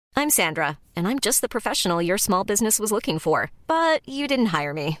I'm Sandra, and I'm just the professional your small business was looking for. But you didn't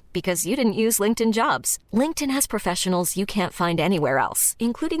hire me because you didn't use LinkedIn Jobs. LinkedIn has professionals you can't find anywhere else,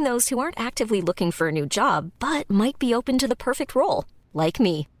 including those who aren't actively looking for a new job, but might be open to the perfect role, like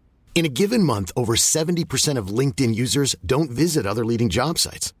me. In a given month, over 70% of LinkedIn users don't visit other leading job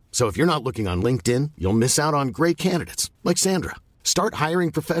sites. So if you're not looking on LinkedIn, you'll miss out on great candidates like Sandra. Start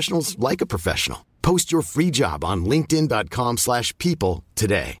hiring professionals like a professional. Post your free job on linkedin.com/people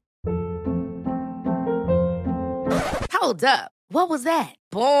today. Hold up. What was that?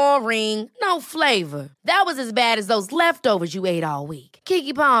 Boring. No flavor. That was as bad as those leftovers you ate all week.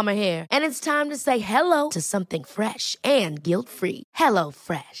 Keke Palmer here, and it's time to say hello to something fresh and guilt-free. Hello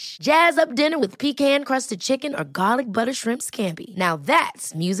Fresh. Jazz up dinner with pecan-crusted chicken or garlic butter shrimp scampi. Now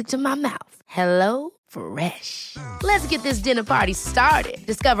that's music to my mouth. Hello Fresh. Let's get this dinner party started.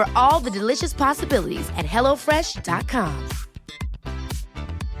 Discover all the delicious possibilities at hellofresh.com.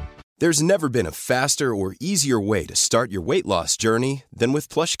 There's never been a faster or easier way to start your weight loss journey than with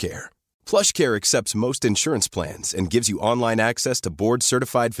PlushCare. PlushCare accepts most insurance plans and gives you online access to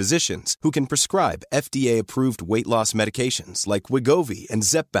board-certified physicians who can prescribe FDA-approved weight loss medications like Wegovy and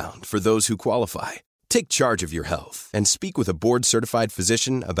Zepbound for those who qualify. Take charge of your health and speak with a board-certified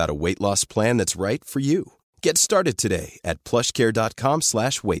physician about a weight loss plan that's right for you. Get started today at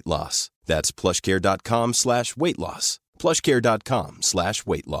plushcare.com/weight loss. That's plushcare.com/weight loss.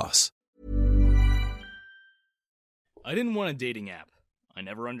 plushcare.com/weight loss. I didn't want a dating app. I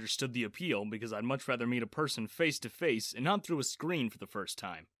never understood the appeal because I'd much rather meet a person face to face and not through a screen for the first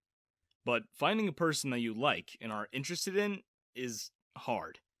time. But finding a person that you like and are interested in is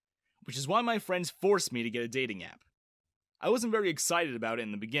hard, which is why my friends forced me to get a dating app. I wasn't very excited about it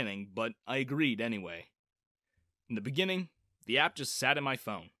in the beginning, but I agreed anyway. In the beginning, the app just sat in my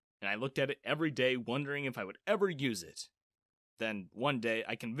phone, and I looked at it every day wondering if I would ever use it. Then, one day,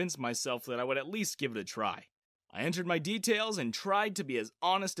 I convinced myself that I would at least give it a try. I entered my details and tried to be as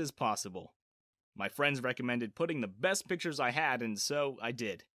honest as possible. My friends recommended putting the best pictures I had, and so I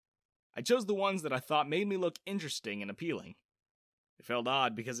did. I chose the ones that I thought made me look interesting and appealing. It felt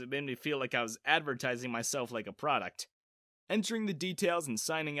odd because it made me feel like I was advertising myself like a product. Entering the details and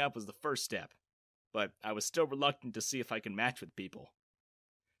signing up was the first step, but I was still reluctant to see if I could match with people.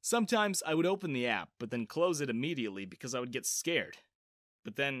 Sometimes I would open the app, but then close it immediately because I would get scared.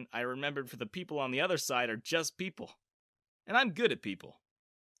 But then I remembered for the people on the other side are just people. And I'm good at people.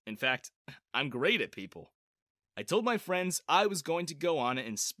 In fact, I'm great at people. I told my friends I was going to go on it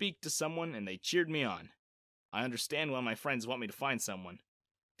and speak to someone, and they cheered me on. I understand why my friends want me to find someone.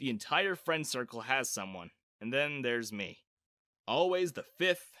 The entire friend circle has someone, and then there's me. Always the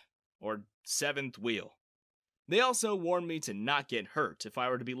fifth or seventh wheel. They also warned me to not get hurt if I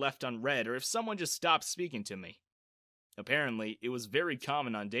were to be left unread or if someone just stopped speaking to me. Apparently, it was very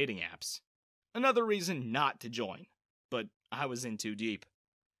common on dating apps. Another reason not to join, but I was in too deep.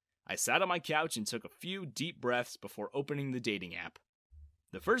 I sat on my couch and took a few deep breaths before opening the dating app.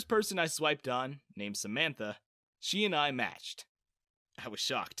 The first person I swiped on, named Samantha, she and I matched. I was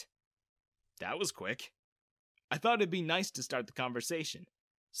shocked. That was quick. I thought it'd be nice to start the conversation,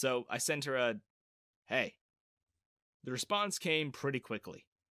 so I sent her a, "Hey." The response came pretty quickly.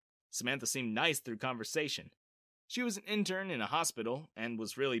 Samantha seemed nice through conversation. She was an intern in a hospital and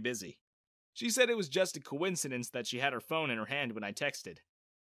was really busy. She said it was just a coincidence that she had her phone in her hand when I texted.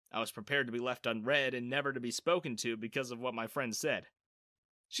 I was prepared to be left unread and never to be spoken to because of what my friend said.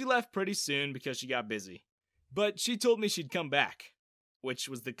 She left pretty soon because she got busy, but she told me she'd come back, which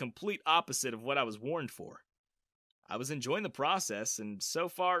was the complete opposite of what I was warned for. I was enjoying the process, and so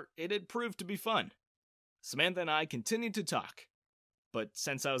far, it had proved to be fun. Samantha and I continued to talk, but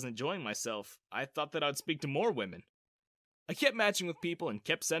since I was enjoying myself, I thought that I'd speak to more women. I kept matching with people and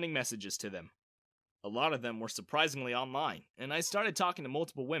kept sending messages to them. A lot of them were surprisingly online, and I started talking to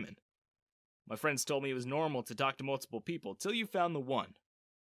multiple women. My friends told me it was normal to talk to multiple people till you found the one.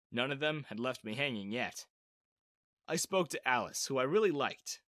 None of them had left me hanging yet. I spoke to Alice, who I really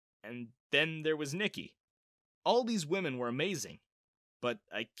liked, and then there was Nikki. All these women were amazing, but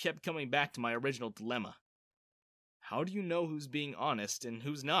I kept coming back to my original dilemma. How do you know who's being honest and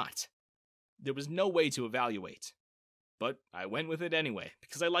who's not? There was no way to evaluate. But I went with it anyway,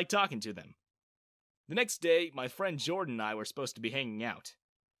 because I liked talking to them. The next day, my friend Jordan and I were supposed to be hanging out.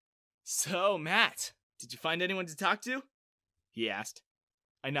 "So, Matt, did you find anyone to talk to?" he asked.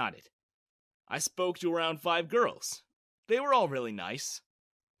 I nodded. I spoke to around 5 girls. They were all really nice.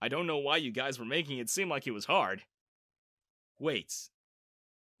 I don't know why you guys were making it seem like it was hard. Wait.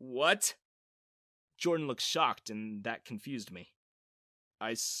 What? Jordan looked shocked, and that confused me.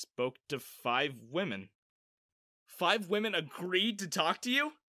 I spoke to 5 women. 5 women agreed to talk to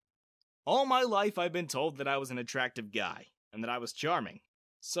you? All my life I've been told that I was an attractive guy, and that I was charming,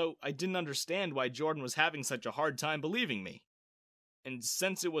 so I didn't understand why Jordan was having such a hard time believing me. And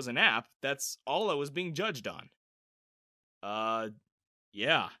since it was an app, that's all I was being judged on.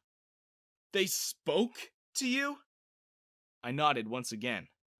 Yeah. They spoke to you? I nodded once again.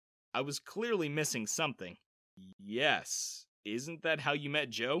 I was clearly missing something. Yes. Isn't that how you met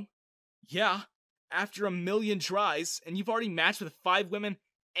Joe? Yeah. After 1,000,000 tries, and you've already matched with 5 women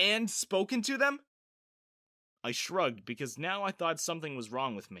and spoken to them? I shrugged because now I thought something was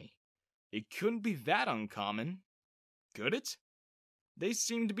wrong with me. It couldn't be that uncommon. Could it? They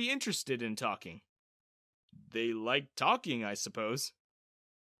seemed to be interested in talking. They liked talking, I suppose.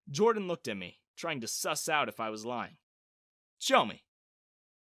 Jordan looked at me, trying to suss out if I was lying. Show me.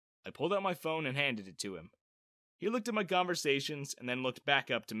 I pulled out my phone and handed it to him. He looked at my conversations and then looked back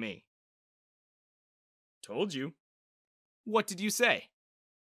up to me. Told you. What did you say?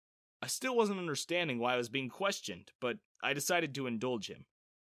 I still wasn't understanding why I was being questioned, but I decided to indulge him.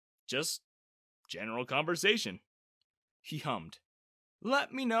 Just general conversation. He hummed.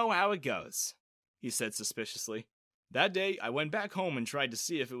 Let me know how it goes, he said suspiciously. That day, I went back home and tried to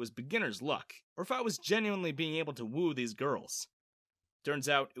see if it was beginner's luck, or if I was genuinely being able to woo these girls. Turns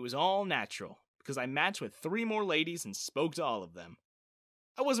out it was all natural, because I matched with 3 more ladies and spoke to all of them.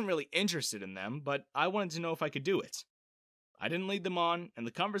 I wasn't really interested in them, but I wanted to know if I could do it. I didn't lead them on, and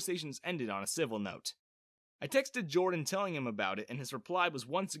the conversations ended on a civil note. I texted Jordan telling him about it, and his reply was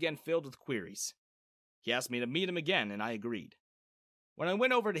once again filled with queries. He asked me to meet him again, and I agreed. When I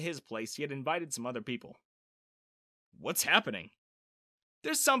went over to his place, he had invited some other people. What's happening?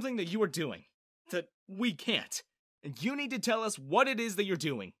 There's something that you are doing that we can't, and you need to tell us what it is that you're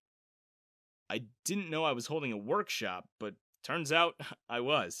doing. I didn't know I was holding a workshop, but turns out I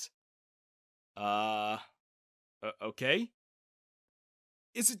was. Okay?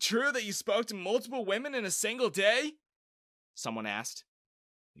 Is it true that you spoke to multiple women in a single day? Someone asked.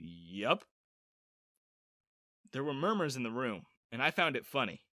 Yup. There were murmurs in the room, and I found it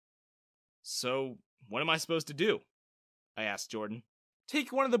funny. So, what am I supposed to do? I asked Jordan.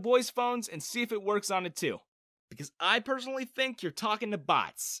 Take one of the boys' phones and see if it works on it too. Because I personally think you're talking to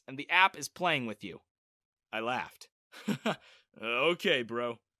bots, and the app is playing with you. I laughed. Okay,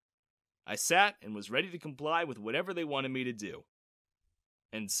 bro. I sat and was ready to comply with whatever they wanted me to do.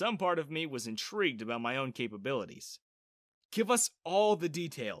 And some part of me was intrigued about my own capabilities. Give us all the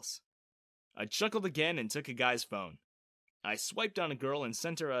details. I chuckled again and took a guy's phone. I swiped on a girl and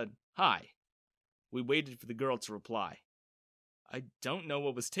sent her a hi. We waited for the girl to reply. I don't know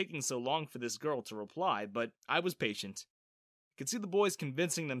what was taking so long for this girl to reply, but I was patient. I could see the boys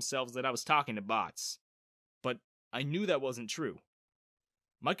convincing themselves that I was talking to bots. But I knew that wasn't true.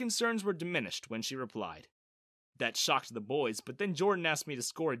 My concerns were diminished when she replied. That shocked the boys, but then Jordan asked me to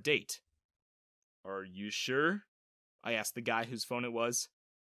score a date. Are you sure? I asked the guy whose phone it was.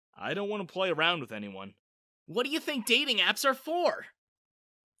 I don't want to play around with anyone. What do you think dating apps are for?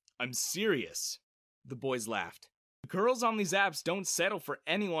 I'm serious. The boys laughed. Girls on these apps don't settle for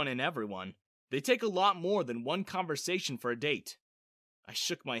anyone and everyone. They take a lot more than one conversation for a date. I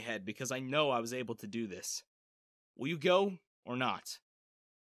shook my head because I know I was able to do this. Will you go or not?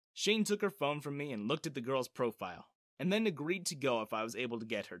 Shane took her phone from me and looked at the girl's profile, and then agreed to go if I was able to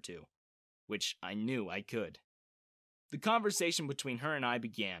get her to, which I knew I could. The conversation between her and I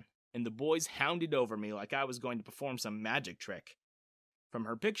began, and the boys hounded over me like I was going to perform some magic trick. From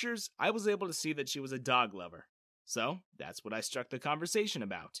her pictures, I was able to see that she was a dog lover, so that's what I struck the conversation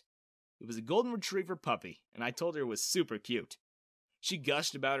about. It was a golden retriever puppy, and I told her it was super cute. She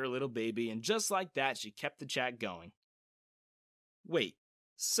gushed about her little baby, and just like that, she kept the chat going. Wait,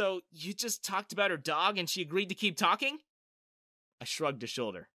 so you just talked about her dog and she agreed to keep talking? I shrugged a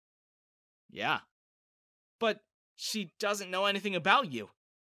shoulder. Yeah. But she doesn't know anything about you.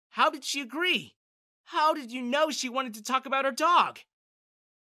 How did she agree? How did you know she wanted to talk about her dog?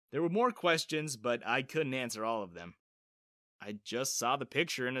 There were more questions, but I couldn't answer all of them. I just saw the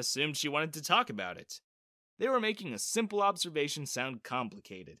picture and assumed she wanted to talk about it. They were making a simple observation sound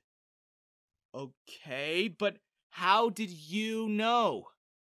complicated. Okay, but how did you know?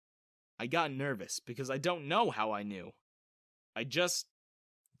 I got nervous because I don't know how I knew. I just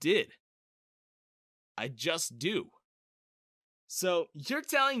did. I just do. So, you're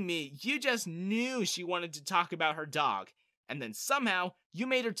telling me you just knew she wanted to talk about her dog, and then somehow you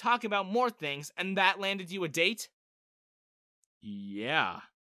made her talk about more things, and that landed you a date? Yeah.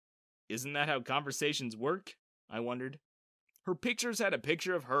 Isn't that how conversations work? I wondered. Her pictures had a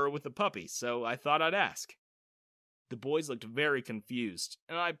picture of her with a puppy, so I thought I'd ask. The boys looked very confused,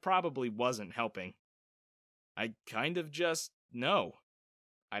 and I probably wasn't helping. I kind of just know.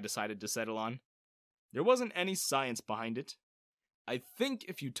 I decided to settle on. There wasn't any science behind it. I think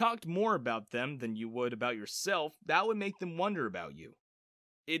if you talked more about them than you would about yourself, that would make them wonder about you.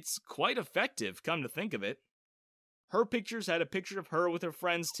 It's quite effective, come to think of it. Her pictures had a picture of her with her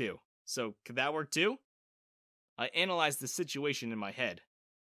friends too, so could that work too? I analyzed the situation in my head.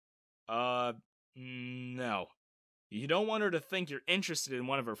 No. You don't want her to think you're interested in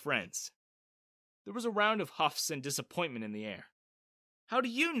one of her friends. There was a round of huffs and disappointment in the air. How do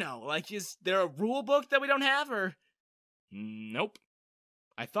you know? Like, is there a rule book that we don't have, or? Nope.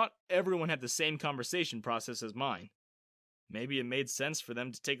 I thought everyone had the same conversation process as mine. Maybe it made sense for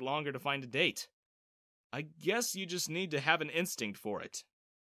them to take longer to find a date. I guess you just need to have an instinct for it.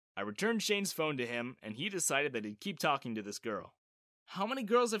 I returned Shane's phone to him, and he decided that he'd keep talking to this girl. How many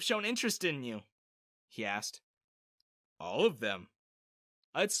girls have shown interest in you? He asked. All of them.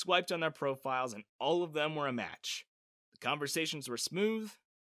 I'd swiped on their profiles, and all of them were a match. The conversations were smooth,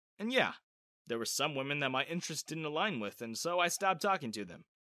 and yeah, there were some women that my interest didn't align with, and so I stopped talking to them.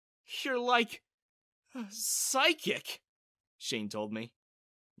 You're like... psychic, Shane told me,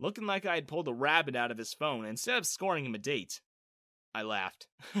 looking like I had pulled a rabbit out of his phone instead of scoring him a date. I laughed.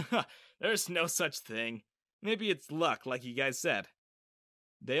 There's no such thing. Maybe it's luck, like you guys said.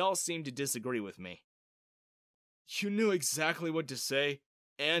 They all seemed to disagree with me. You knew exactly what to say,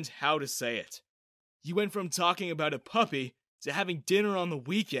 and how to say it. You went from talking about a puppy to having dinner on the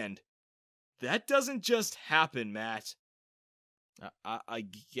weekend. That doesn't just happen, Matt. I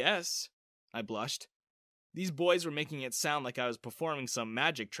guess, I blushed. These boys were making it sound like I was performing some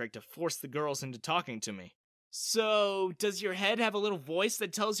magic trick to force the girls into talking to me. So, does your head have a little voice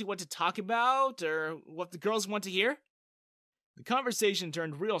that tells you what to talk about, or what the girls want to hear? The conversation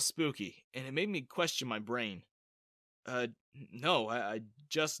turned real spooky, and it made me question my brain. No, I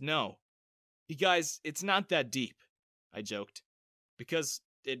just know. You guys, it's not that deep, I joked. Because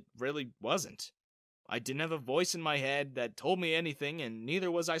it really wasn't. I didn't have a voice in my head that told me anything, and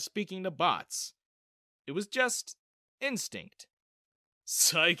neither was I speaking to bots. It was just instinct.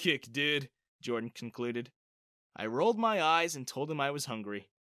 Psychic, dude, Jordan concluded. I rolled my eyes and told him I was hungry.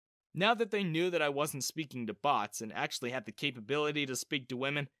 Now that they knew that I wasn't speaking to bots and actually had the capability to speak to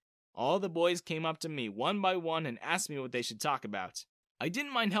women, all the boys came up to me one by one and asked me what they should talk about. I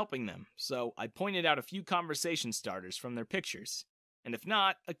didn't mind helping them, so I pointed out a few conversation starters from their pictures. And if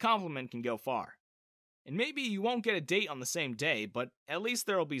not, a compliment can go far. And maybe you won't get a date on the same day, but at least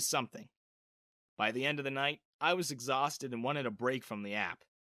there'll be something. By the end of the night, I was exhausted and wanted a break from the app.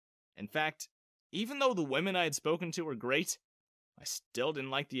 In fact, even though the women I had spoken to were great, I still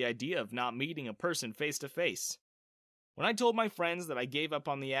didn't like the idea of not meeting a person face to face. When I told my friends that I gave up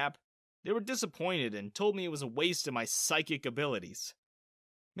on the app, they were disappointed and told me it was a waste of my psychic abilities.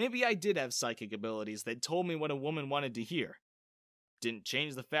 Maybe I did have psychic abilities that told me what a woman wanted to hear. Didn't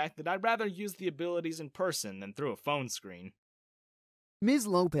change the fact that I'd rather use the abilities in person than through a phone screen. Ms.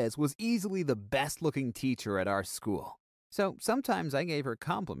 Lopez was easily the best-looking teacher at our school. So sometimes I gave her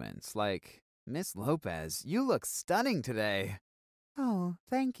compliments like, Miss Lopez, you look stunning today. Oh,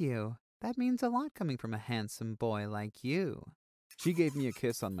 thank you. That means a lot coming from a handsome boy like you. She gave me a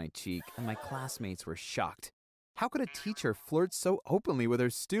kiss on my cheek, and my classmates were shocked. How could a teacher flirt so openly with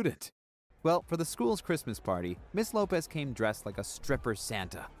her student? Well, for the school's Christmas party, Miss Lopez came dressed like a stripper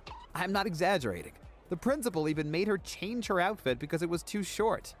Santa. I'm not exaggerating. The principal even made her change her outfit because it was too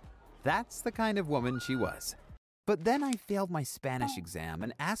short. That's the kind of woman she was. But then I failed my Spanish exam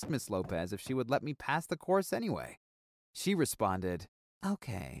and asked Miss Lopez if she would let me pass the course anyway. She responded,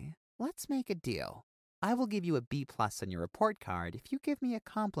 Okay, let's make a deal. I will give you a B+ on your report card if you give me a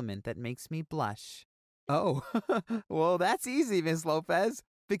compliment that makes me blush. Oh, well, that's easy, Miss Lopez,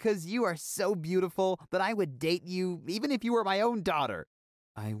 because you are so beautiful that I would date you even if you were my own daughter.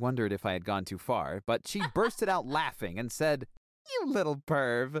 I wondered if I had gone too far, but she bursted out laughing and said, You little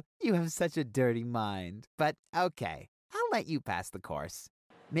perv, you have such a dirty mind. But okay, I'll let you pass the course.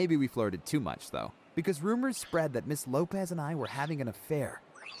 Maybe we flirted too much, though, because rumors spread that Miss Lopez and I were having an affair.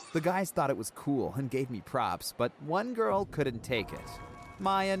 The guys thought it was cool and gave me props, but one girl couldn't take it.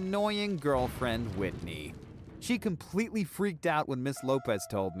 My annoying girlfriend, Whitney. She completely freaked out when Miss Lopez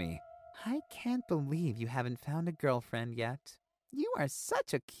told me, I can't believe you haven't found a girlfriend yet. You are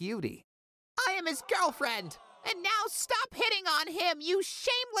such a cutie. I am his girlfriend, and now stop hitting on him, you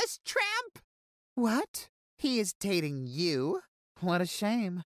shameless tramp! What? He is dating you? What a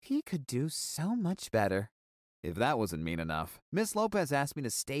shame. He could do so much better. If that wasn't mean enough, Miss Lopez asked me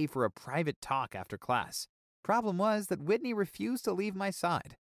to stay for a private talk after class. Problem was that Whitney refused to leave my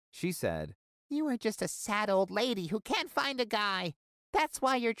side. She said, You are just a sad old lady who can't find a guy. That's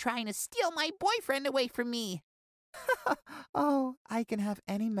why you're trying to steal my boyfriend away from me. Oh, I can have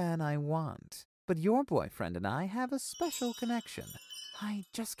any man I want. But your boyfriend and I have a special connection. I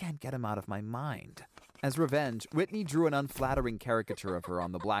just can't get him out of my mind. As revenge, Whitney drew an unflattering caricature of her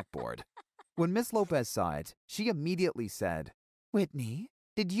on the blackboard. When Miss Lopez saw it, she immediately said, "Whitney,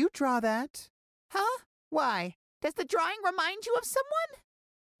 did you draw that?" Huh? Why? Does the drawing remind you of someone?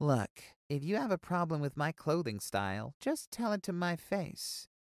 Look, if you have a problem with my clothing style, just tell it to my face.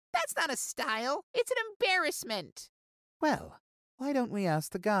 That's not a style. It's an embarrassment. Well, why don't we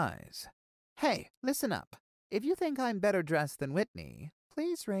ask the guys? Hey, listen up. If you think I'm better dressed than Whitney,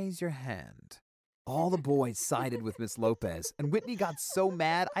 please raise your hand. All the boys sided with Miss Lopez, and Whitney got so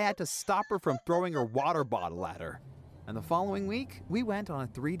mad I had to stop her from throwing her water bottle at her. And the following week, we went on a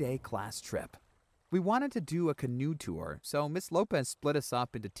 3-day class trip. We wanted to do a canoe tour, so Miss Lopez split us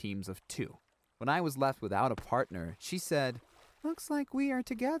up into teams of 2. When I was left without a partner, she said, "Looks like we are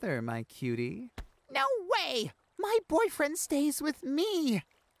together, my cutie." No way! My boyfriend stays with me.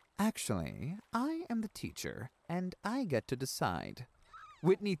 Actually, I am the teacher, and I get to decide.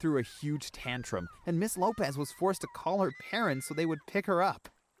 Whitney threw a huge tantrum, and Miss Lopez was forced to call her parents so they would pick her up.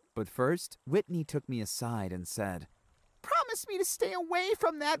 But first, Whitney took me aside and said, Promise me to stay away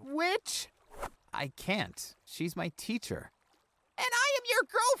from that witch. "I can't. She's my teacher." And I am your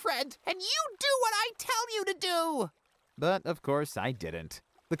girlfriend, and you do what I tell you to do. But, of course, I didn't.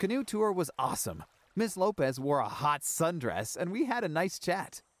 The canoe tour was awesome. Miss Lopez wore a hot sundress, and we had a nice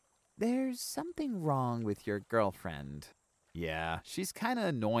chat. "There's something wrong with your girlfriend." "Yeah, she's kinda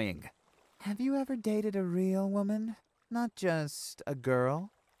annoying." "Have you ever dated a real woman? Not just a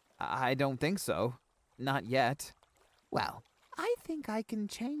girl?" "I don't think so. Not yet." "Well, I think I can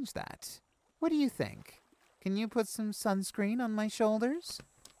change that. What do you think? Can you put some sunscreen on my shoulders?"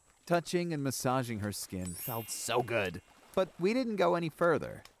 Touching and massaging her skin felt so good. But we didn't go any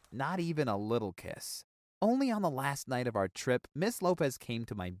further. Not even a little kiss. Only on the last night of our trip, Miss Lopez came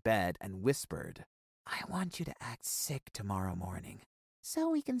to my bed and whispered, "I want you to act sick tomorrow morning, so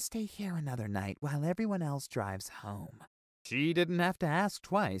we can stay here another night while everyone else drives home." She didn't have to ask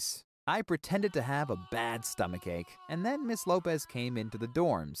twice. I pretended to have a bad stomachache, and then Miss Lopez came into the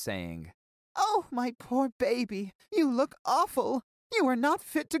dorm saying, "Oh, my poor baby, you look awful. You are not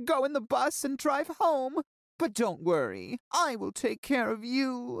fit to go in the bus and drive home. But don't worry, I will take care of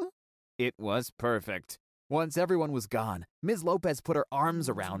you." It was perfect. Once everyone was gone, Ms. Lopez put her arms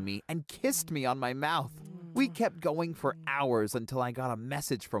around me and kissed me on my mouth. We kept going for hours until I got a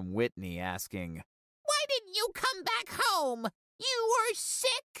message from Whitney asking, Why didn't you come back home? You were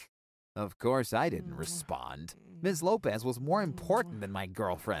sick? Of course, I didn't respond. Ms. Lopez was more important than my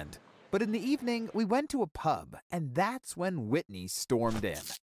girlfriend. But in the evening, we went to a pub, and that's when Whitney stormed in.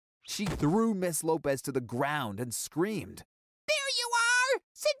 She threw Miss Lopez to the ground and screamed, There you are!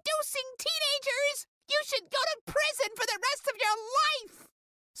 Seducing teenagers! You should go to prison for the rest of your life!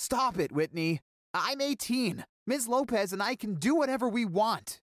 "Stop it, Whitney. I'm 18. Ms. Lopez and I can do whatever we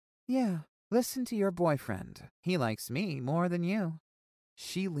want." "Yeah, listen to your boyfriend. He likes me more than you."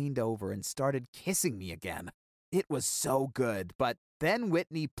 She leaned over and started kissing me again. It was so good, but then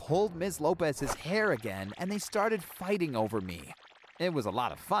Whitney pulled Ms. Lopez's hair again and they started fighting over me. It was a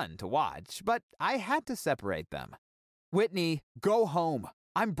lot of fun to watch, but I had to separate them. "Whitney, go home.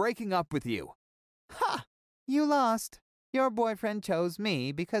 I'm breaking up with you." "Ha! You lost. Your boyfriend chose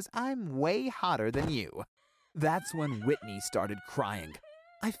me because I'm way hotter than you." That's when Whitney started crying.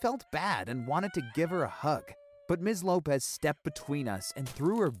 I felt bad and wanted to give her a hug, but Ms. Lopez stepped between us and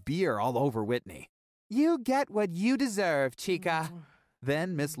threw her beer all over Whitney. "You get what you deserve, chica."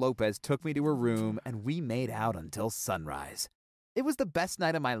 Then Miss Lopez took me to her room and we made out until sunrise. It was the best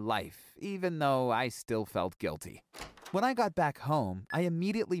night of my life, even though I still felt guilty. When I got back home, I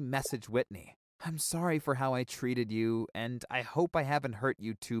immediately messaged Whitney. "I'm sorry for how I treated you, and I hope I haven't hurt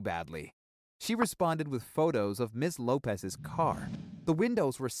you too badly." She responded with photos of Miss Lopez's car. The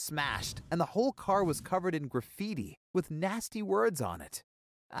windows were smashed, and the whole car was covered in graffiti with nasty words on it.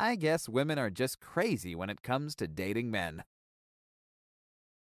 I guess women are just crazy when it comes to dating men.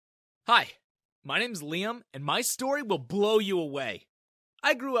 Hi, my name's Liam, and my story will blow you away.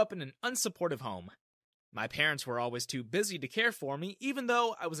 I grew up in an unsupportive home. My parents were always too busy to care for me, even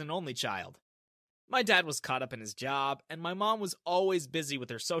though I was an only child. My dad was caught up in his job, and my mom was always busy with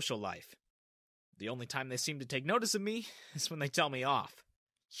her social life. The only time they seem to take notice of me is when they tell me off.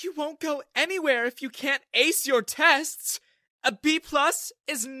 You won't go anywhere if you can't ace your tests! A B+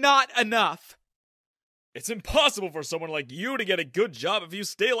 is not enough! It's impossible for someone like you to get a good job if you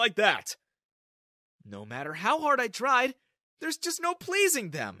stay like that! No matter how hard I tried, there's just no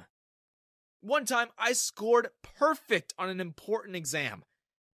pleasing them. One time, I scored perfect on an important exam.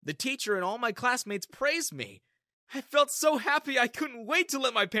 The teacher and all my classmates praised me. I felt so happy I couldn't wait to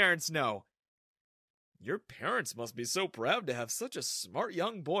let my parents know. Your parents must be so proud to have such a smart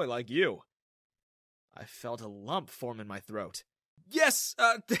young boy like you. I felt a lump form in my throat. Yes,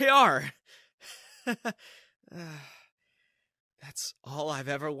 they are. That's all I've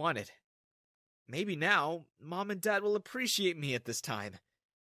ever wanted. Maybe now, Mom and Dad will appreciate me at this time.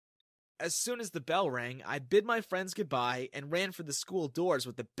 As soon as the bell rang, I bid my friends goodbye and ran for the school doors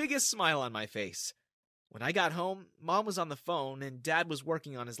with the biggest smile on my face. When I got home, Mom was on the phone and Dad was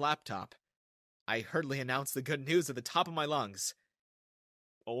working on his laptop. I hurriedly announced the good news at the top of my lungs.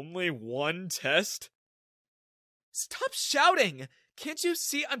 Only one test? Stop shouting! Can't you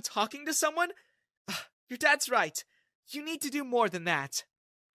see I'm talking to someone? Your dad's right. You need to do more than that.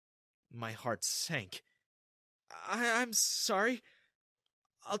 My heart sank. I'm sorry.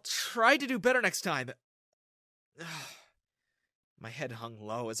 I'll try to do better next time. My head hung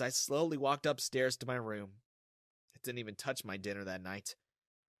low as I slowly walked upstairs to my room. I didn't even touch my dinner that night.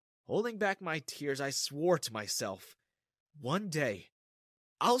 Holding back my tears, I swore to myself, one day,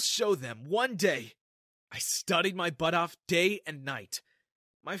 I'll show them, one day. I studied my butt off day and night.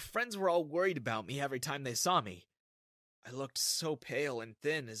 My friends were all worried about me every time they saw me. I looked so pale and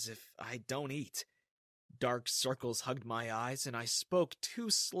thin as if I don't eat. Dark circles hugged my eyes, and I spoke too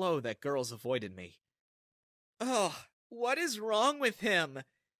slow that girls avoided me. Ugh, what is wrong with him?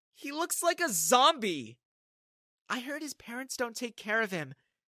 He looks like a zombie. I heard his parents don't take care of him.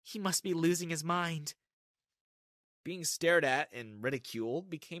 He must be losing his mind. Being stared at and ridiculed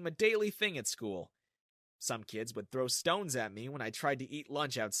became a daily thing at school. Some kids would throw stones at me when I tried to eat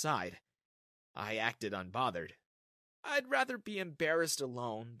lunch outside. I acted unbothered. I'd rather be embarrassed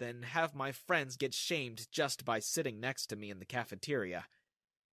alone than have my friends get shamed just by sitting next to me in the cafeteria.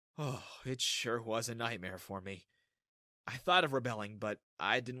 Oh, it sure was a nightmare for me. I thought of rebelling, but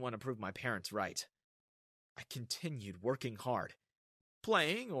I didn't want to prove my parents right. I continued working hard.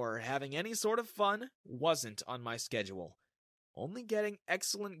 Playing or having any sort of fun wasn't on my schedule. Only getting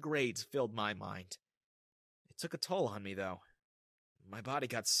excellent grades filled my mind. It took a toll on me, though. My body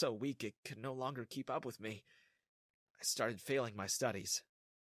got so weak it could no longer keep up with me. I started failing my studies.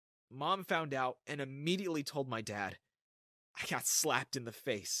 Mom found out and immediately told my dad. I got slapped in the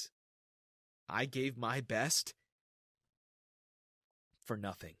face. I gave my best for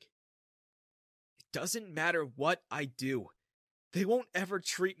nothing. It doesn't matter what I do. They won't ever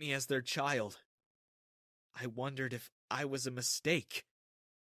treat me as their child. I wondered if I was a mistake.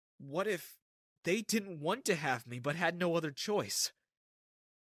 What if they didn't want to have me but had no other choice?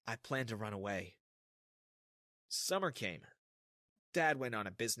 I planned to run away. Summer came. Dad went on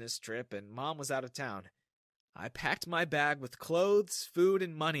a business trip and Mom was out of town. I packed my bag with clothes, food,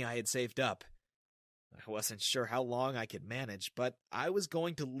 and money I had saved up. I wasn't sure how long I could manage, but I was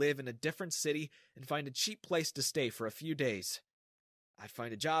going to live in a different city and find a cheap place to stay for a few days. I'd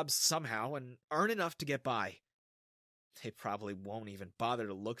find a job somehow and earn enough to get by. They probably won't even bother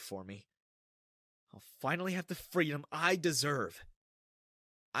to look for me. I'll finally have the freedom I deserve.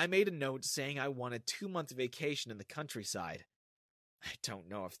 I made a note saying I wanted a 2-month vacation in the countryside. I don't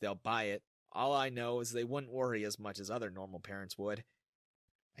know if they'll buy it. All I know is they wouldn't worry as much as other normal parents would.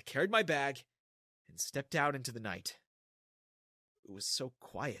 I carried my bag and stepped out into the night. It was so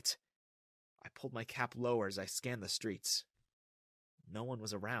quiet. I pulled my cap lower as I scanned the streets. No one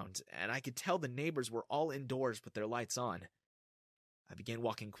was around, and I could tell the neighbors were all indoors with their lights on. I began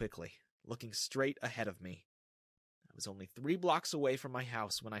walking quickly, looking straight ahead of me. I was only 3 blocks away from my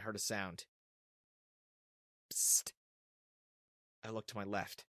house when I heard a sound. Psst! I looked to my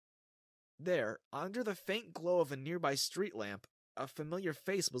left. There, under the faint glow of a nearby street lamp, a familiar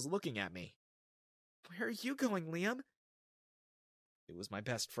face was looking at me. Where are you going, Liam? It was my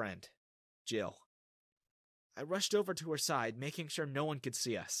best friend, Jill. I rushed over to her side, making sure no one could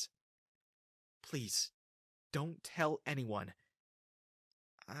see us. Please, don't tell anyone.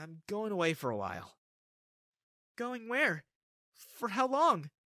 I'm going away for a while. Going where? For how long?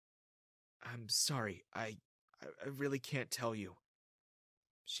 I'm sorry, I really can't tell you.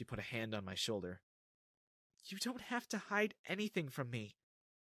 She put a hand on my shoulder. You don't have to hide anything from me.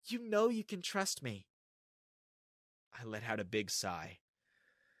 You know you can trust me. I let out a big sigh.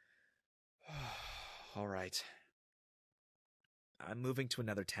 All right. I'm moving to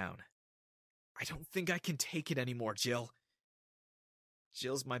another town. I don't think I can take it anymore, Jill.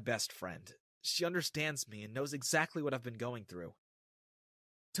 Jill's my best friend. She understands me and knows exactly what I've been going through.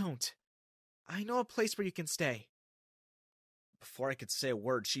 Don't. I know a place where you can stay. Before I could say a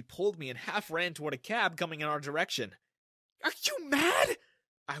word, she pulled me and half ran toward a cab coming in our direction. Are you mad?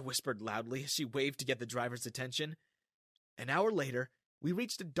 I whispered loudly as she waved to get the driver's attention. An hour later, we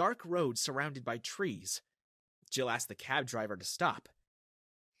reached a dark road surrounded by trees. Jill asked the cab driver to stop.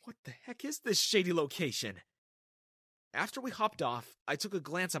 What the heck is this shady location? After we hopped off, I took a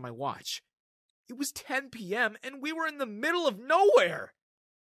glance at my watch. It was 10 p.m. and we were in the middle of nowhere!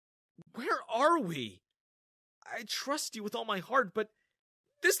 Where are we? I trust you with all my heart, but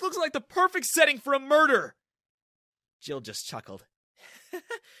this looks like the perfect setting for a murder! Jill just chuckled.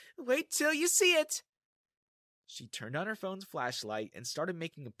 Wait till you see it! She turned on her phone's flashlight and started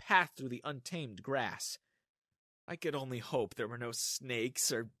making a path through the untamed grass. I could only hope there were no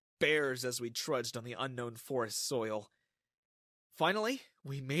snakes or bears as we trudged on the unknown forest soil. Finally,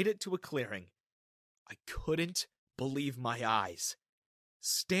 we made it to a clearing. I couldn't believe my eyes.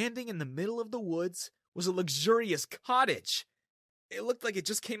 Standing in the middle of the woods was a luxurious cottage. It looked like it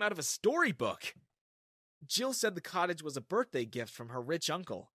just came out of a storybook. Jill said the cottage was a birthday gift from her rich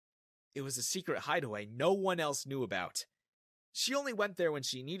uncle. It was a secret hideaway no one else knew about. She only went there when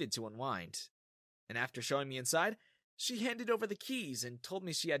she needed to unwind. And after showing me inside, she handed over the keys and told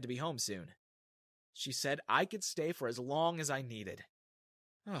me she had to be home soon. She said I could stay for as long as I needed.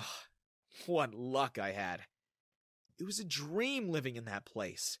 Oh, what luck I had. It was a dream living in that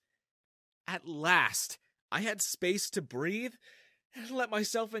place. At last, I had space to breathe and let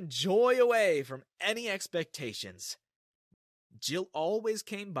myself enjoy away from any expectations. Jill always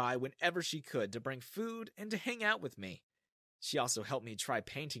came by whenever she could to bring food and to hang out with me. She also helped me try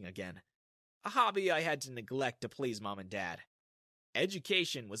painting again, a hobby I had to neglect to please Mom and Dad.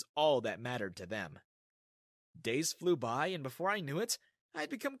 Education was all that mattered to them. Days flew by, and before I knew it, I had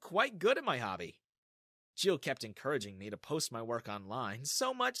become quite good at my hobby. Jill kept encouraging me to post my work online,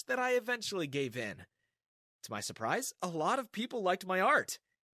 so much that I eventually gave in. To my surprise, a lot of people liked my art.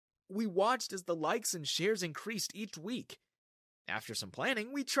 We watched as the likes and shares increased each week. After some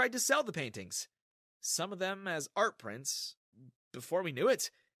planning, we tried to sell the paintings. Some of them as art prints. Before we knew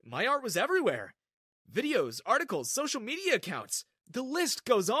it, my art was everywhere. Videos, articles, social media accounts. The list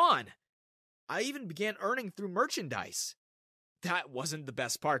goes on. I even began earning through merchandise. That wasn't the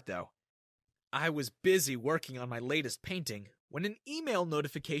best part, though. I was busy working on my latest painting when an email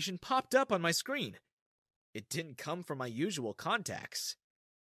notification popped up on my screen. It didn't come from my usual contacts.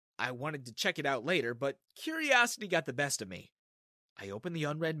 I wanted to check it out later, but curiosity got the best of me. I opened the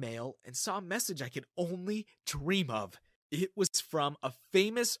unread mail and saw a message I could only dream of. It was from a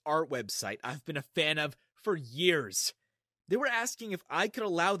famous art website I've been a fan of for years. They were asking if I could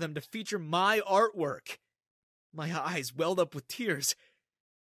allow them to feature my artwork. My eyes welled up with tears.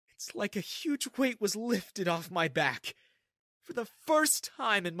 It's like a huge weight was lifted off my back. For the first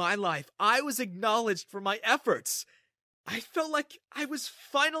time in my life, I was acknowledged for my efforts. I felt like I was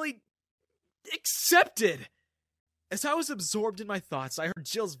finally accepted. As I was absorbed in my thoughts, I heard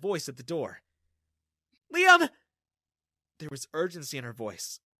Jill's voice at the door. Liam! There was urgency in her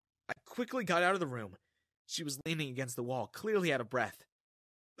voice. I quickly got out of the room. She was leaning against the wall, clearly out of breath.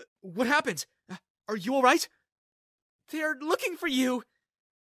 What happened? Are you all right? They're looking for you!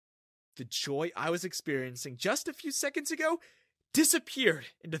 The joy I was experiencing just a few seconds ago disappeared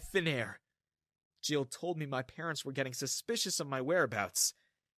into thin air. Jill told me my parents were getting suspicious of my whereabouts.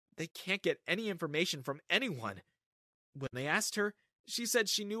 They can't get any information from anyone. When they asked her, she said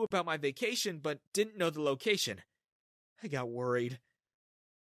she knew about my vacation but didn't know the location. I got worried.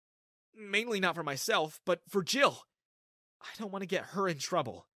 Mainly not for myself, but for Jill. I don't want to get her in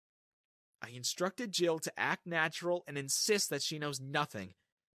trouble. I instructed Jill to act natural and insist that she knows nothing,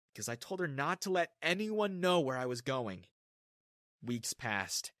 because I told her not to let anyone know where I was going. Weeks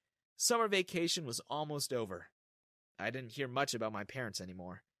passed. Summer vacation was almost over. I didn't hear much about my parents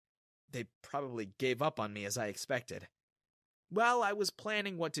anymore. They probably gave up on me as I expected. While I was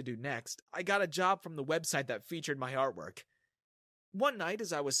planning what to do next, I got a job from the website that featured my artwork. One night,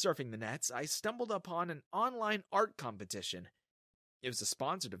 as I was surfing the nets, I stumbled upon an online art competition. It was a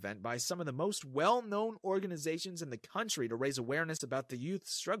sponsored event by some of the most well-known organizations in the country to raise awareness about the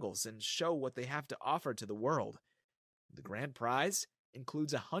youth's struggles and show what they have to offer to the world. The grand prize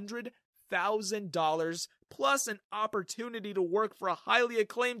includes $100,000 plus an opportunity to work for a highly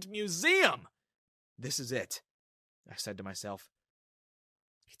acclaimed museum. This is it, I said to myself.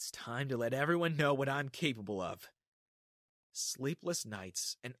 It's time to let everyone know what I'm capable of. Sleepless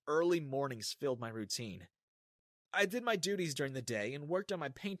nights and early mornings filled my routine. I did my duties during the day and worked on my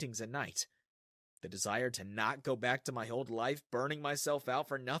paintings at night. The desire to not go back to my old life, burning myself out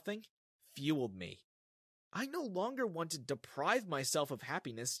for nothing, fueled me. I no longer wanted to deprive myself of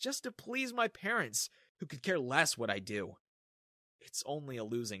happiness just to please my parents, who could care less what I do. It's only a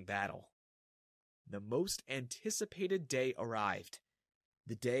losing battle. The most anticipated day arrived.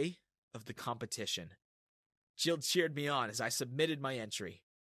 The day of the competition. Jill cheered me on as I submitted my entry.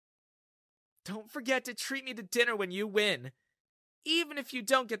 don't forget to treat me to dinner when you win. Even if you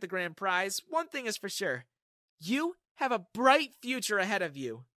don't get the grand prize, one thing is for sure. You have a bright future ahead of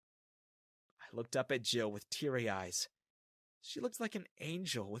you. I looked up at Jill with teary eyes. She looked like an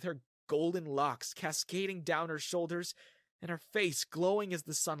angel with her golden locks cascading down her shoulders and her face glowing as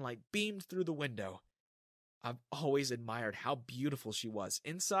the sunlight beamed through the window. I've always admired how beautiful she was,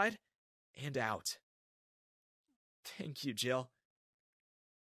 inside and out. Thank you, Jill.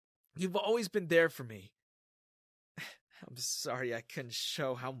 You've always been there for me. I'm sorry I couldn't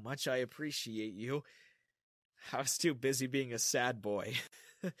show how much I appreciate you. I was too busy being a sad boy.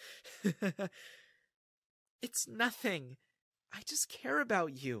 It's nothing. I just care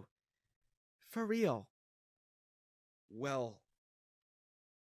about you. For real. Well,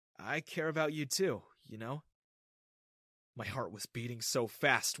 I care about you too, you know? My heart was beating so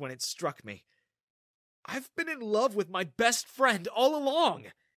fast when it struck me. I've been in love with my best friend all along.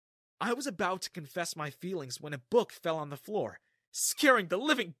 I was about to confess my feelings when a book fell on the floor, scaring the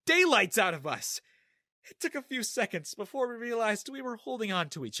living daylights out of us. It took a few seconds before we realized we were holding on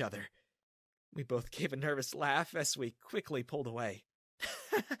to each other. We both gave a nervous laugh as we quickly pulled away.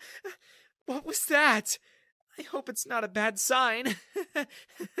 What was that? I hope it's not a bad sign.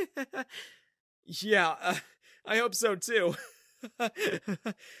 Yeah, I hope so too. Look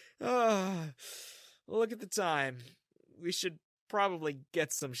at the time. We should probably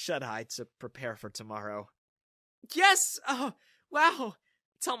get some shut-eye to prepare for tomorrow. Yes! Oh, wow!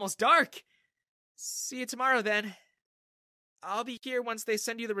 It's almost dark. See you tomorrow, then. I'll be here once they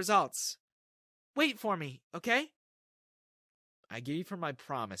send you the results. Wait for me, okay? I gave her my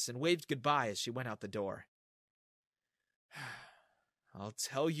promise and waved goodbye as she went out the door. I'll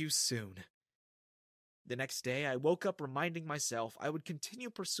tell you soon. The next day, I woke up reminding myself I would continue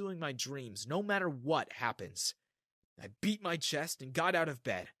pursuing my dreams no matter what happens. I beat my chest and got out of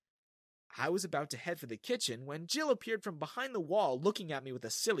bed. I was about to head for the kitchen when Jill appeared from behind the wall looking at me with a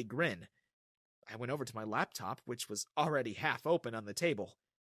silly grin. I went over to my laptop, which was already half open on the table.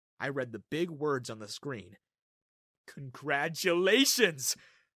 I read the big words on the screen. Congratulations!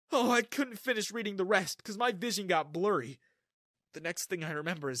 Oh, I couldn't finish reading the rest because my vision got blurry. The next thing I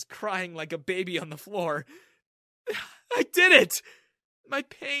remember is crying like a baby on the floor. I did it! My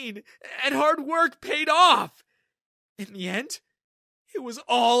pain and hard work paid off! In the end, it was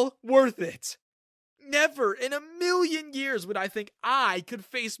all worth it. Never in a million years would I think I could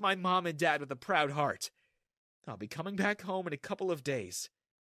face my mom and dad with a proud heart. I'll be coming back home in a couple of days.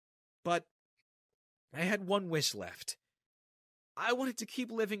 But I had one wish left. I wanted to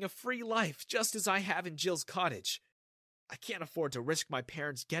keep living a free life just as I have in Jill's cottage. I can't afford to risk my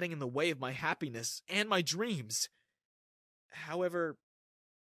parents getting in the way of my happiness and my dreams. However,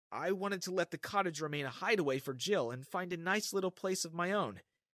 I wanted to let the cottage remain a hideaway for Jill and find a nice little place of my own.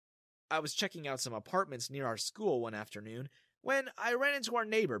 I was checking out some apartments near our school one afternoon when I ran into our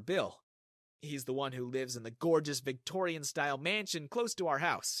neighbor, Bill. He's the one who lives in the gorgeous Victorian-style mansion close to our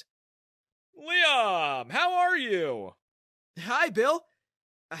house. Liam, how are you? Hi, Bill.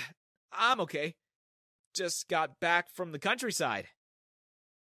 I'm okay. Just got back from the countryside.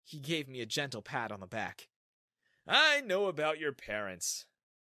 He gave me a gentle pat on the back. I know about your parents.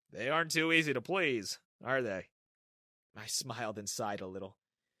 They aren't too easy to please, are they? I smiled and sighed a little.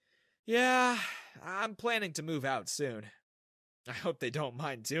 Yeah, I'm planning to move out soon. I hope they don't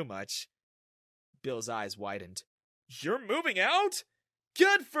mind too much. Bill's eyes widened. You're moving out?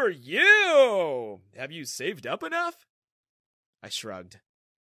 Good for you! Have you saved up enough? I shrugged.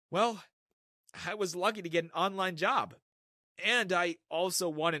 Well, I was lucky to get an online job. And I also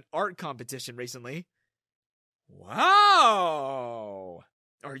won an art competition recently. Wow!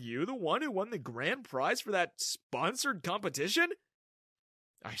 Are you the one who won the grand prize for that sponsored competition?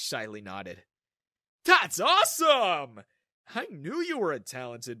 I shyly nodded. That's awesome! I knew you were a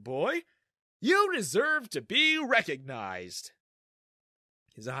talented boy. You deserve to be recognized.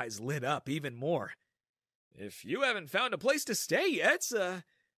 His eyes lit up even more. If you haven't found a place to stay yet,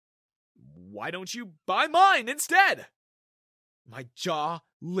 why don't you buy mine instead? My jaw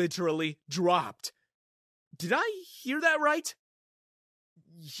literally dropped. Did I hear that right?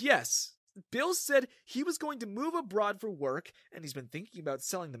 Yes. Bill said he was going to move abroad for work, and he's been thinking about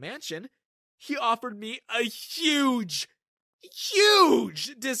selling the mansion. He offered me a huge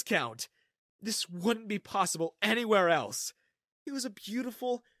discount. This wouldn't be possible anywhere else. It was a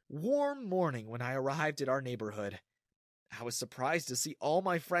beautiful, warm morning when I arrived at our neighborhood. I was surprised to see all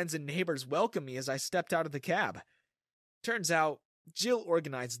my friends and neighbors welcome me as I stepped out of the cab. Turns out, Jill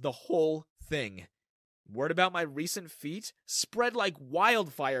organized the whole thing. Word about my recent feat spread like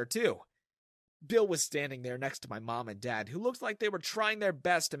wildfire, too. Bill was standing there next to my mom and dad, who looked like they were trying their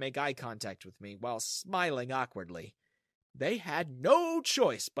best to make eye contact with me while smiling awkwardly. They had no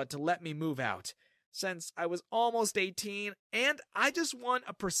choice but to let me move out, since I was almost 18 and I just won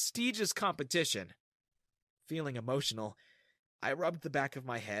a prestigious competition. Feeling emotional, I rubbed the back of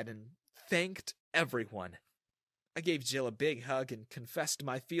my head and thanked everyone. I gave Jill a big hug and confessed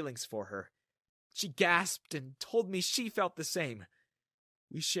my feelings for her. She gasped and told me she felt the same.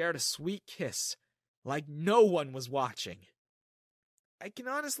 We shared a sweet kiss, like no one was watching. I can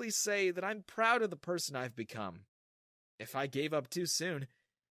honestly say that I'm proud of the person I've become. If I gave up too soon,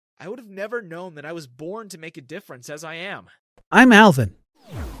 I would have never known that I was born to make a difference as I am. I'm Alvin.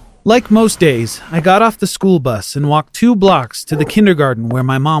 Like most days, I got off the school bus and walked 2 blocks to the kindergarten where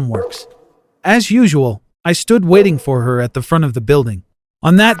my mom works. As usual, I stood waiting for her at the front of the building.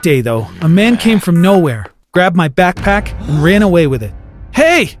 On that day, though, a man came from nowhere, grabbed my backpack, and ran away with it.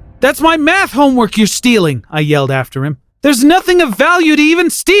 "Hey, that's my math homework you're stealing," I yelled after him. "There's nothing of value to even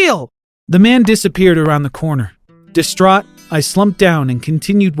steal!" The man disappeared around the corner. Distraught, I slumped down and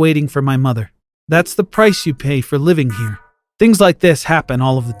continued waiting for my mother. That's the price you pay for living here. Things like this happen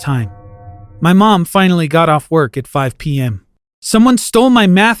all of the time. My mom finally got off work at 5 p.m. "Someone stole my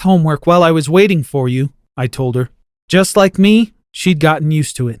math homework while I was waiting for you," I told her. Just like me, she'd gotten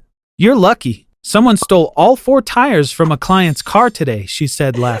used to it. "You're lucky. Someone stole all 4 tires from a client's car today," she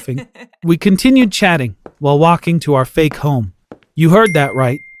said, laughing. We continued chatting while walking to our fake home. "You heard that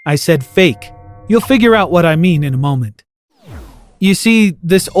right. I said fake. You'll figure out what I mean in a moment." You see,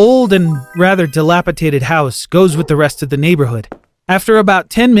 this old and rather dilapidated house goes with the rest of the neighborhood. After about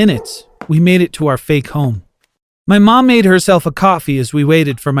 10 minutes, we made it to our fake home. My mom made herself a coffee as we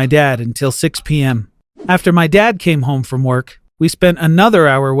waited for my dad until 6 p.m. After my dad came home from work, we spent another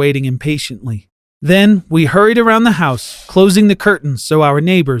hour waiting impatiently. Then we hurried around the house, closing the curtains so our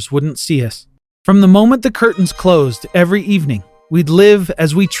neighbors wouldn't see us. From the moment the curtains closed every evening, we'd live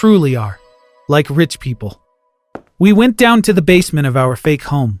as we truly are, like rich people. We went down to the basement of our fake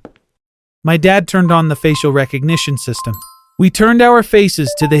home. My dad turned on the facial recognition system. We turned our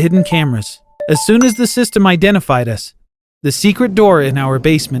faces to the hidden cameras. As soon as the system identified us, the secret door in our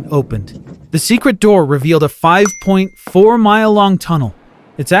basement opened. The secret door revealed a 5.4-mile-long tunnel.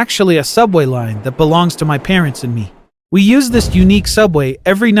 It's actually a subway line that belongs to my parents and me. We use this unique subway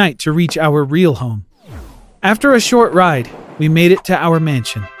every night to reach our real home. After a short ride, we made it to our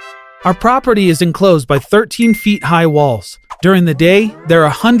mansion. Our property is enclosed by 13-feet-high walls. During the day, there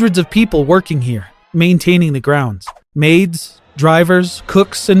are hundreds of people working here, maintaining the grounds. Maids, drivers,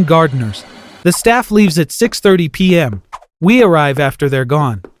 cooks, and gardeners. The staff leaves at 6:30 p.m. We arrive after they're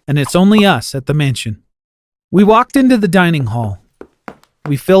gone, and it's only us at the mansion. We walked into the dining hall.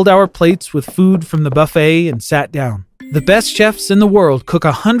 We filled our plates with food from the buffet and sat down. The best chefs in the world cook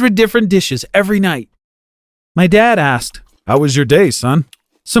 100 different dishes every night. My dad asked, "How was your day, son?"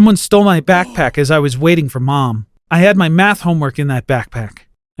 "Someone stole my backpack as I was waiting for Mom. I had my math homework in that backpack.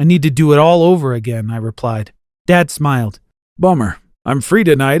 I need to do it all over again," I replied. Dad smiled. "Bummer. I'm free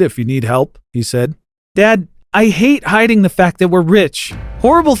tonight if you need help," he said. "Dad, I hate hiding the fact that we're rich.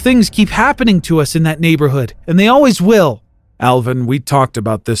 Horrible things keep happening to us in that neighborhood, and they always will." "Alvin, we talked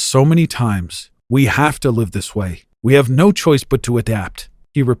about this so many times. We have to live this way. We have no choice but to adapt,"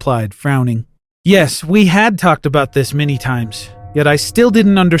 he replied, frowning. Yes, we had talked about this many times. Yet I still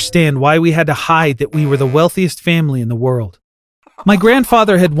didn't understand why we had to hide that we were the wealthiest family in the world. My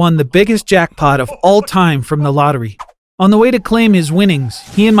grandfather had won the biggest jackpot of all time from the lottery. On the way to claim his winnings,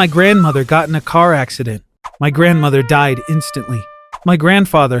 he and my grandmother got in a car accident. My grandmother died instantly. My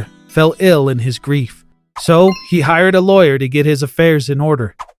grandfather fell ill in his grief. So he hired a lawyer to get his affairs in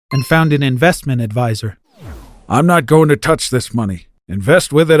order and found an investment advisor. "I'm not going to touch this money.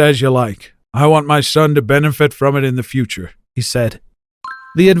 Invest with it as you like. I want my son to benefit from it in the future," he said.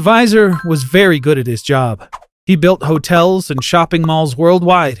 The advisor was very good at his job. He built hotels and shopping malls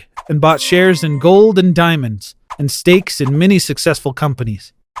worldwide and bought shares in gold and diamonds and stakes in many successful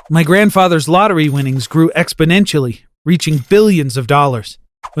companies. My grandfather's lottery winnings grew exponentially, reaching billions of dollars.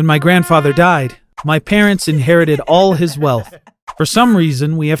 When my grandfather died, my parents inherited all his wealth. For some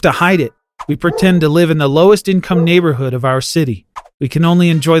reason, we have to hide it. We pretend to live in the lowest income neighborhood of our city. We can only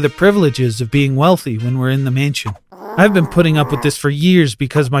enjoy the privileges of being wealthy when we're in the mansion. I've been putting up with this for years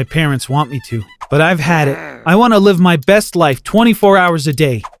because my parents want me to, but I've had it. I want to live my best life 24 hours a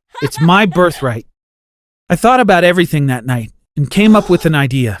day. It's my birthright. I thought about everything that night and came up with an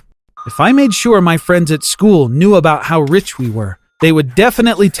idea. If I made sure my friends at school knew about how rich we were, they would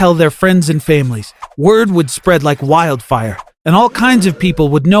definitely tell their friends and families. Word would spread like wildfire, and all kinds of people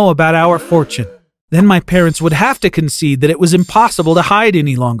would know about our fortune. Then my parents would have to concede that it was impossible to hide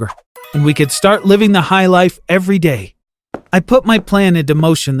any longer. and we could start living the high life every day. I put my plan into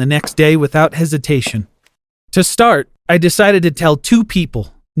motion the next day without hesitation. To start, I decided to tell 2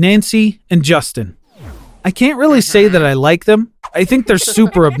 people, Nancy and Justin. I can't really say that I like them. I think they're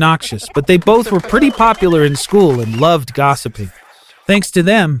super obnoxious, but they both were pretty popular in school and loved gossiping. Thanks to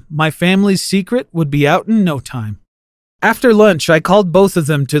them, my family's secret would be out in no time. After lunch, I called both of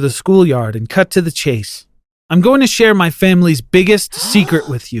them to the schoolyard and cut to the chase. I'm going to share my family's biggest secret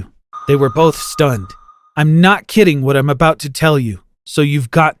with you. They were both stunned. I'm not kidding what I'm about to tell you, so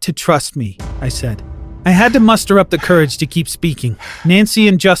you've got to trust me, I said. I had to muster up the courage to keep speaking. Nancy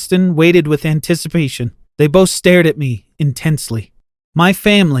and Justin waited with anticipation. They both stared at me intensely. My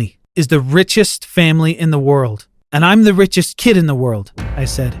family is the richest family in the world, and I'm the richest kid in the world, I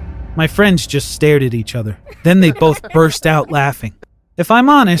said. My friends just stared at each other. Then they both burst out laughing. If I'm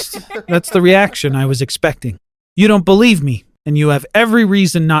honest, that's the reaction I was expecting. You don't believe me, and you have every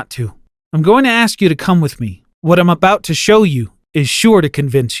reason not to. I'm going to ask you to come with me. What I'm about to show you is sure to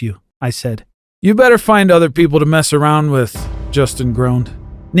convince you, I said. You better find other people to mess around with, Justin groaned.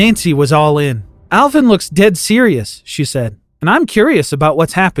 Nancy was all in. Alvin looks dead serious, she said, and I'm curious about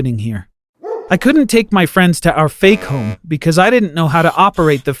what's happening here. I couldn't take my friends to our fake home because I didn't know how to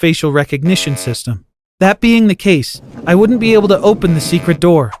operate the facial recognition system. That being the case, I wouldn't be able to open the secret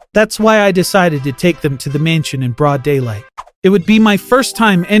door. That's why I decided to take them to the mansion in broad daylight. It would be my first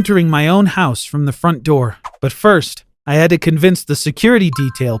time entering my own house from the front door, but first, I had to convince the security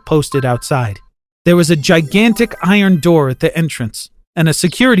detail posted outside. There was a gigantic iron door at the entrance and a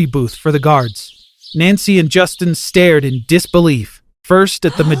security booth for the guards. Nancy and Justin stared in disbelief, first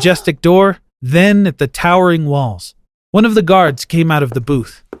at the majestic door, then at the towering walls. One of the guards came out of the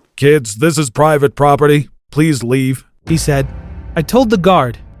booth. Kids, this is private property. Please leave, he said. I told the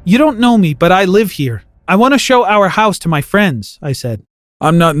guard, you don't know me, but I live here. I want to show our house to my friends, I said.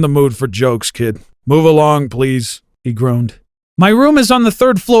 I'm not in the mood for jokes, kid. Move along, please, he groaned. My room is on the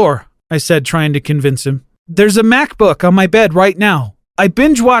 3rd floor, I said, trying to convince him. There's a MacBook on my bed right now. I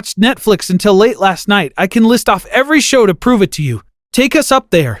binge-watched Netflix until late last night. I can list off every show to prove it to you. Take us up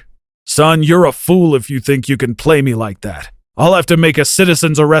there. Son, you're a fool if you think you can play me like that. I'll have to make a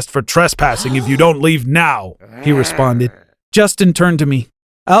citizen's arrest for trespassing if you don't leave now, he responded. Justin turned to me.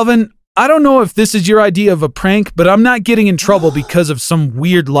 Alvin, I don't know if this is your idea of a prank, but I'm not getting in trouble because of some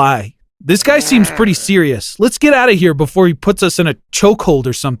weird lie. This guy seems pretty serious. Let's get out of here before he puts us in a chokehold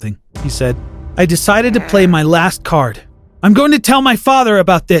or something, he said. I decided to play my last card. I'm going to tell my father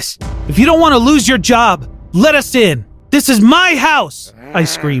about this. If you don't want to lose your job, let us in. This is my house, I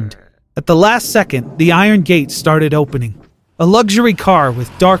screamed. At the last second, the iron gate started opening. A luxury car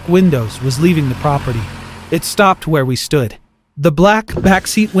with dark windows was leaving the property. It stopped where we stood. The black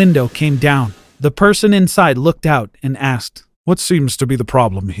backseat window came down. The person inside looked out and asked, What seems to be the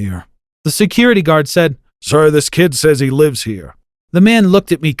problem here? The security guard said, Sir, this kid says he lives here. The man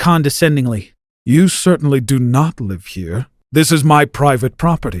looked at me condescendingly. You certainly do not live here. This is my private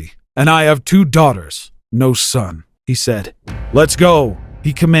property, and I have 2 daughters, no son, he said. Let's go,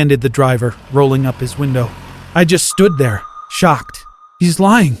 he commanded the driver, rolling up his window. I just stood there, shocked. He's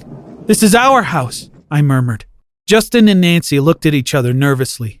lying. This is our house, I murmured. Justin and Nancy looked at each other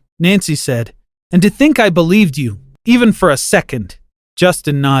nervously. Nancy said, And to think I believed you, even for a second.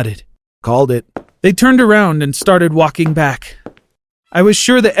 Justin nodded. Called it. They turned around and started walking back. I was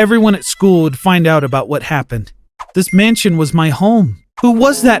sure that everyone at school would find out about what happened. This mansion was my home. Who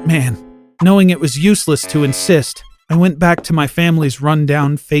was that man? Knowing it was useless to insist, I went back to my family's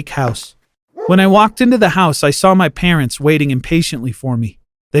run-down fake house. When I walked into the house, I saw my parents waiting impatiently for me.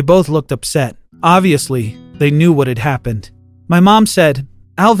 They both looked upset. Obviously, they knew what had happened. My mom said,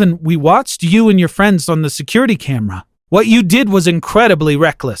 Alvin, we watched you and your friends on the security camera. What you did was incredibly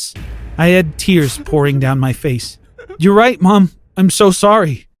reckless. I had tears pouring down my face. You're right, Mom. I'm so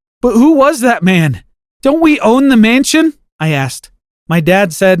sorry. But who was that man? Don't we own the mansion? I asked. My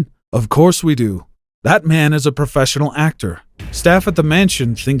dad said, Of course we do. That man is a professional actor. Staff at the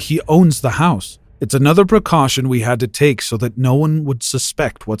mansion think he owns the house. It's another precaution we had to take so that no one would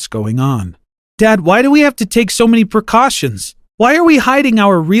suspect what's going on. Dad, why do we have to take so many precautions? Why are we hiding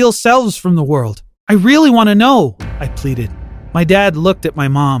our real selves from the world? I really want to know, I pleaded. My dad looked at my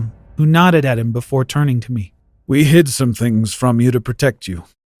mom, who nodded at him before turning to me. We hid some things from you to protect you.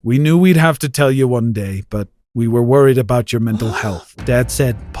 We knew we'd have to tell you one day, but we were worried about your mental health, Dad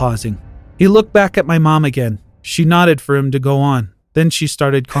said, pausing. He looked back at my mom again. She nodded for him to go on. Then she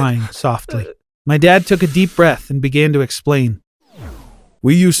started crying softly. My dad took a deep breath and began to explain.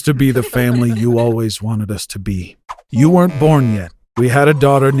 We used to be the family you always wanted us to be. You weren't born yet. We had a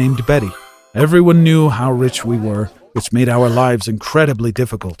daughter named Betty. Everyone knew how rich we were, which made our lives incredibly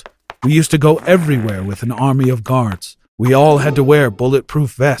difficult. We used to go everywhere with an army of guards. We all had to wear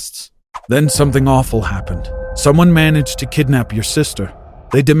bulletproof vests. Then something awful happened. Someone managed to kidnap your sister.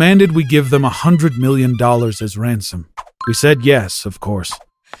 They demanded we give them $100 million as ransom. We said yes, of course,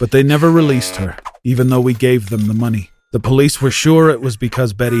 but they never released her, even though we gave them the money. The police were sure it was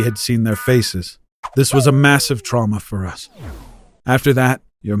because Betty had seen their faces. This was a massive trauma for us. After that,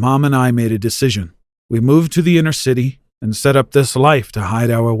 your mom and I made a decision. We moved to the inner city and set up this life to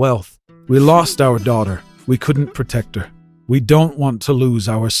hide our wealth. We lost our daughter. We couldn't protect her. We don't want to lose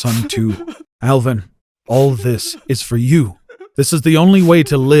our son too. Alvin, all this is for you. This is the only way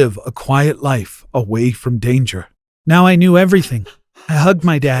to live a quiet life away from danger. Now I knew everything. I hugged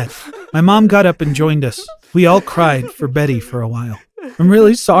my dad. My mom got up and joined us. We all cried for Betty for a while. I'm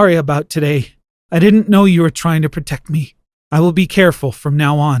really sorry about today. I didn't know you were trying to protect me. I will be careful from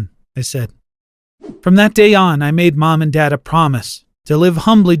now on, I said. From that day on, I made Mom and Dad a promise to live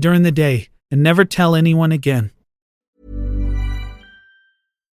humbly during the day and never tell anyone again.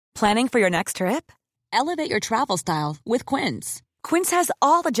 Planning for your next trip? Elevate your travel style with Quince. Quince has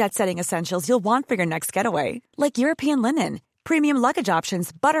all the jet-setting essentials you'll want for your next getaway, like European linen, premium luggage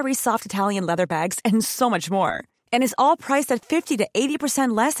options, buttery soft Italian leather bags, and so much more. And is all priced at 50 to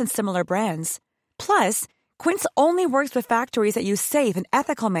 80% less than similar brands. Plus, Quince only works with factories that use safe and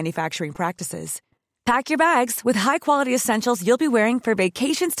ethical manufacturing practices. Pack your bags with high-quality essentials you'll be wearing for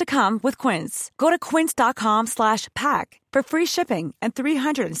vacations to come with Quince. Go to quince.com/pack for free shipping and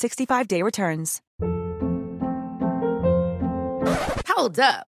 365-day returns. Hold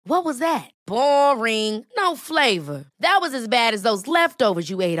up. What was that? Boring. No flavor. That was as bad as those leftovers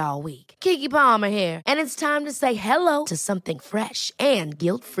you ate all week. Keke Palmer here, and it's time to say hello to something fresh and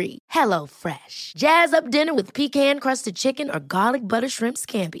guilt-free. Hello Fresh. Jazz up dinner with pecan-crusted chicken or garlic butter shrimp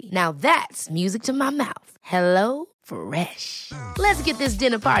scampi. Now that's music to my mouth. Hello Fresh. Let's get this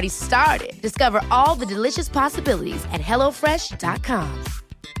dinner party started. Discover all the delicious possibilities at HelloFresh.com.